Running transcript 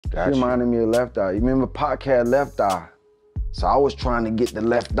She Got you. reminded me of Left Eye. You remember Pac had Left Eye? So I was trying to get the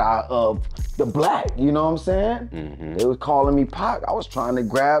left eye of the black, you know what I'm saying? They was calling me Pac. I was trying to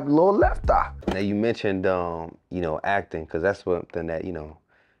grab little left eye. Now you mentioned, acting, because that's something that,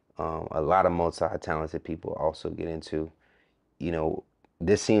 a lot of multi-talented people also get into. You know,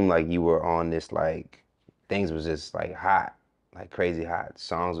 this seemed like you were on this, like, things was just like hot, like crazy hot.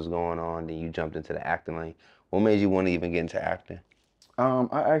 Songs was going on, then you jumped into the acting lane. What made you want to even get into acting?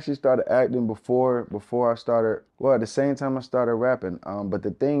 I actually started acting before I started. Well, at the same time I started rapping. But the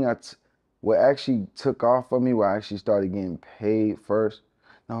thing what actually took off for me, where I actually started getting paid first.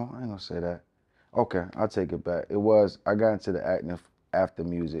 No, I ain't gonna say that. Okay, I'll take it back. It was I got into the acting after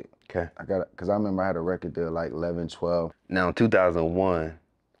music. Okay. Cause I remember I had a record deal like 11, 12. Now, in 2001,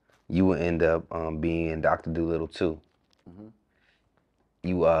 you would end up being in Dr. Dolittle 2.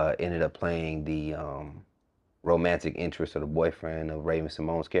 You ended up playing the romantic interest or the boyfriend of Raven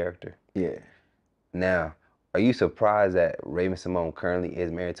Symone's character. Yeah. Now, are you surprised that Raven Symone currently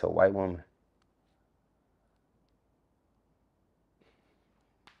is married to a white woman?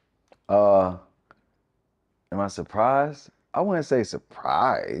 Uh, am I surprised? I wouldn't say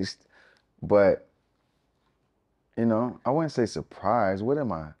surprised, but I wouldn't say surprised. What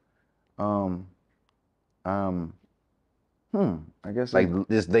am I? Um, um, I guess Like,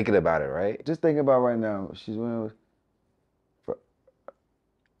 just thinking about it, right? just thinking about right now. She's with.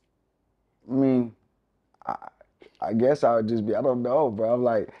 I mean, I, I guess I would just be. I don't know, bro. I'm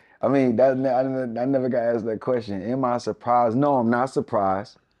like, I mean, I never got asked that question. Am I surprised? No, I'm not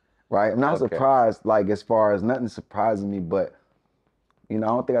surprised. Right? I'm not Okay. surprised. Like as far as nothing surprising me, but I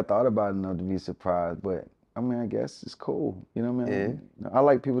don't think I thought about it enough to be surprised. But I mean, I guess it's cool. You know what I Yeah. mean? I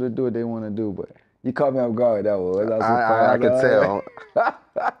like people to do what they want to do, but you caught me off guard with that one. Was I I surprised? could tell.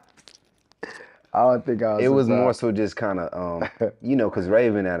 I don't think I was It was more surprised. so just kind of, because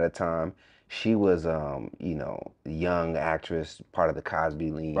Raven at a time, she was, young actress, part of the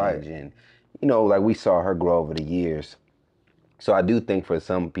Cosby Right. lineage, and like we saw her grow over the years. So I do think for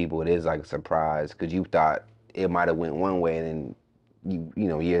some people it is like a surprise because you thought it might have went one way, and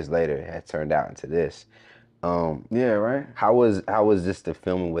then years later it had turned out into this. Yeah, right. How was this the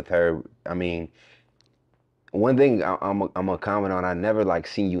filming with her? I mean, one thing I'm a comment on. I never like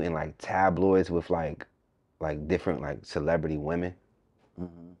seen you in like tabloids with like different like celebrity women.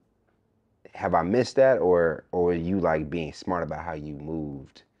 hmm Have I missed that, or were you like being smart about how you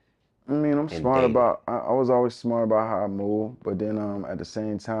moved I mean, I'm and smart dated? about. I was always smart about how I move, but then at the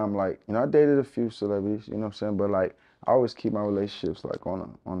same time, like I dated a few celebrities. You know what I'm saying? But like, I always keep my relationships like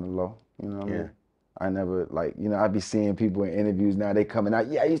on the low. You know what I Yeah. mean? I never like I be seeing people in interviews now. They coming out.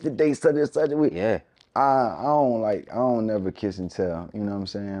 Yeah, I used to date such and such. Yeah. I don't never kiss and tell. You know what I'm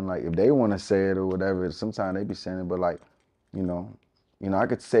saying? Like if they want to say it or whatever, sometimes they be saying it. But like, you know, I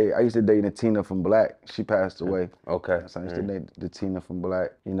could say I used to date the Tina from Black. She passed away. Okay. So I used to date the Tina from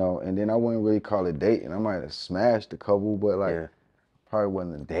Black. And then I wouldn't really call it dating. I might have smashed a couple, but like Yeah. probably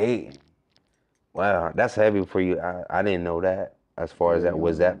wasn't a date. Wow, that's heavy for you. I didn't know that. As far as Yeah, that,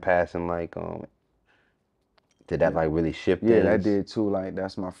 was that passing like did that yeah, like really shift yeah. That things? did too. Like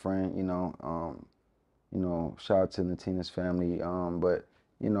that's my friend. Shout out to Natina's family. But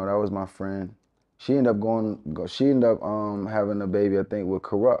that was my friend. She ended up she ended up having a baby, I think, with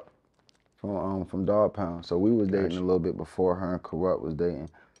Corrupt from Dog Pound. So we was dating a Gotcha. little bit before her and Corrupt was dating.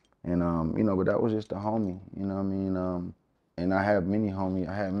 And but that was just a homie, you know what I mean? And I had many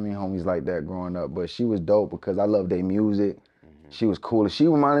homies like that growing up, but she was dope because I loved their music. She was cool. She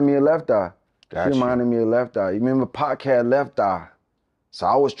reminded me of Left Eye. She Got you. reminded me of Left Eye. You remember Pac had Left Eye? So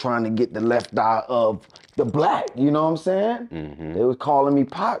I was trying to get the left eye of the black, you know what I'm saying? They was calling me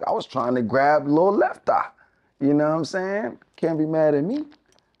Pac. I was trying to grab little left eye. You know what I'm saying? Can't be mad at me.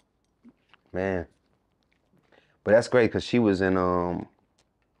 Man. But that's great because she was in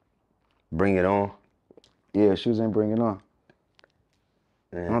Bring It On. Yeah, she was in Bring It On.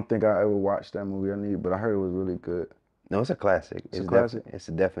 I Yeah. don't think I ever watched that movie. But I heard it was really good. No, it's a classic. It's a classic. It's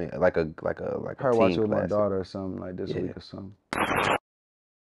definitely like a I heard watch teen it with my classic. daughter or something like this Yeah. week or something.